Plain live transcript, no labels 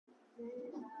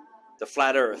the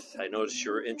flat earth. I noticed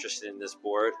you're interested in this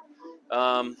board.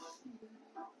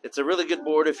 It's a really good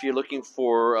board if you're looking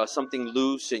for something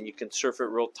loose and you can surf it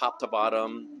real top to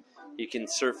bottom. You can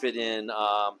surf it in,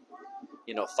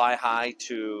 thigh high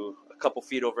to a couple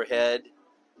feet overhead,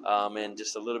 and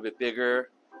just a little bit bigger.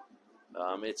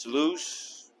 It's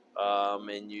loose,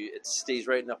 and it stays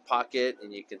right in the pocket,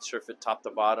 and you can surf it top to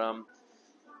bottom.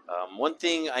 One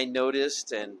thing I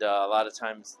noticed, and a lot of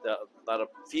times, a lot of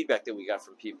feedback that we got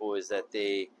from people is that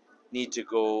they need to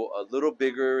go a little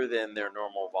bigger than their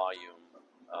normal volume.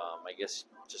 I guess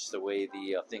just the way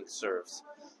the thing surfs.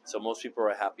 So most people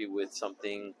are happy with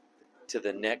something to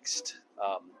the next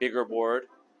bigger board.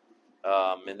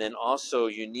 And then also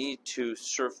you need to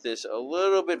surf this a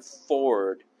little bit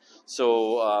forward.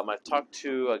 So I've talked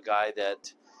to a guy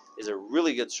that is a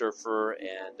really good surfer,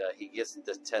 and he gets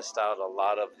to test out a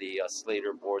lot of the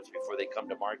Slater boards before they come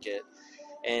to market.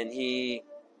 And he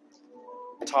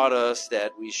taught us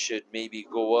that we should maybe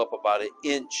go up about an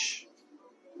inch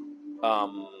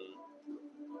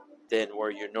than where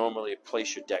you normally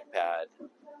place your deck pad.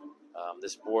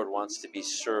 This board wants to be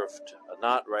surfed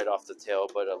not right off the tail,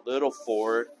 but a little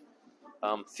forward.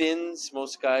 Fins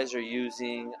most guys are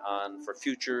using for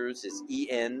futures is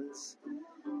ENs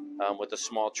with a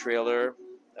small trailer.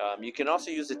 You can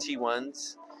also use the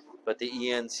T1s, but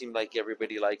the EN seem like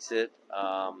everybody likes it.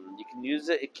 You can use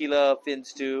the Akila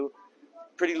fins too,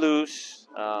 pretty loose.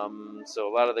 So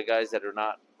a lot of the guys that are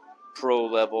not pro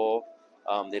level,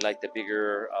 they like the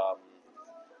bigger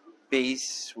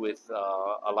base with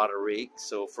a lot of rake.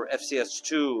 So for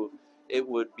FCS2, it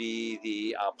would be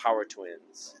the Power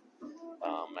Twins.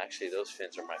 Actually, those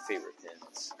fins are my favorite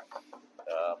fins.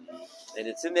 And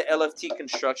it's in the LFT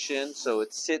construction, so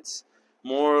it sits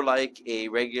more like a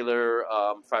regular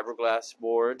fiberglass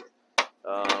board.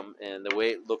 And the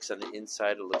way it looks on the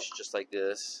inside, it looks just like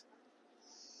this.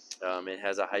 It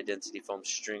has a high density foam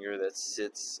stringer that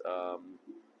sits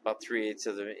about 3/8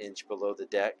 of an inch below the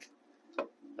deck.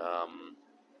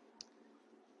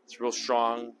 It's real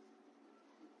strong,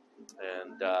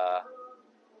 and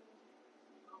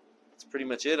that's pretty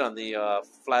much it on the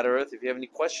flat earth. If you have any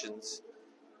questions,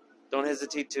 don't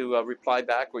hesitate to reply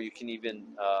back, or you can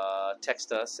even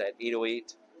text us at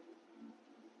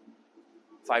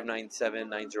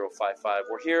 808-597-9055.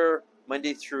 We're here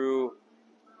Monday through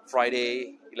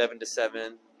Friday 11 to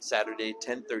 7, Saturday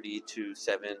 10:30 to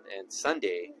 7, and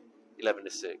Sunday 11 to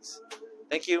 6.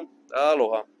 Thank you.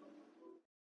 Aloha.